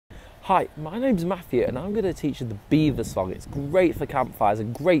Hi, my name's Matthew and I'm going to teach you the Beaver Song. It's great for campfires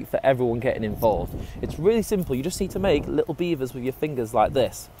and great for everyone getting involved. It's really simple, you just need to make little beavers with your fingers like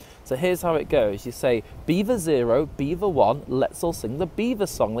this. So here's how it goes. You say, Beaver 0, Beaver 1, let's all sing the Beaver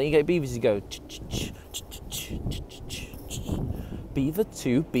Song. Then you get beavers, you go, Beaver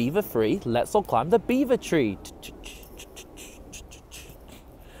 2, Beaver 3, let's all climb the beaver tree.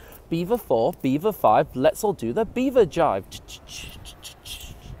 Beaver 4, Beaver 5, let's all do the beaver jive.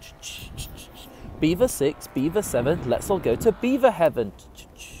 Beaver 6, Beaver 7, let's all go to beaver heaven.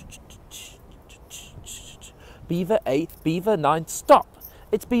 Beaver 8, Beaver 9, stop!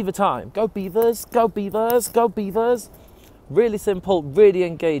 It's beaver time. Go beavers, go beavers, go beavers. Really simple, really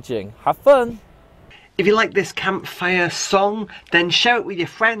engaging. Have fun! If you like this campfire song, then share it with your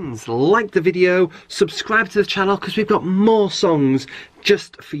friends, like the video, subscribe to the channel because we've got more songs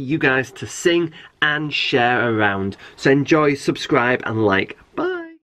just for you guys to sing and share around. So enjoy, subscribe and like.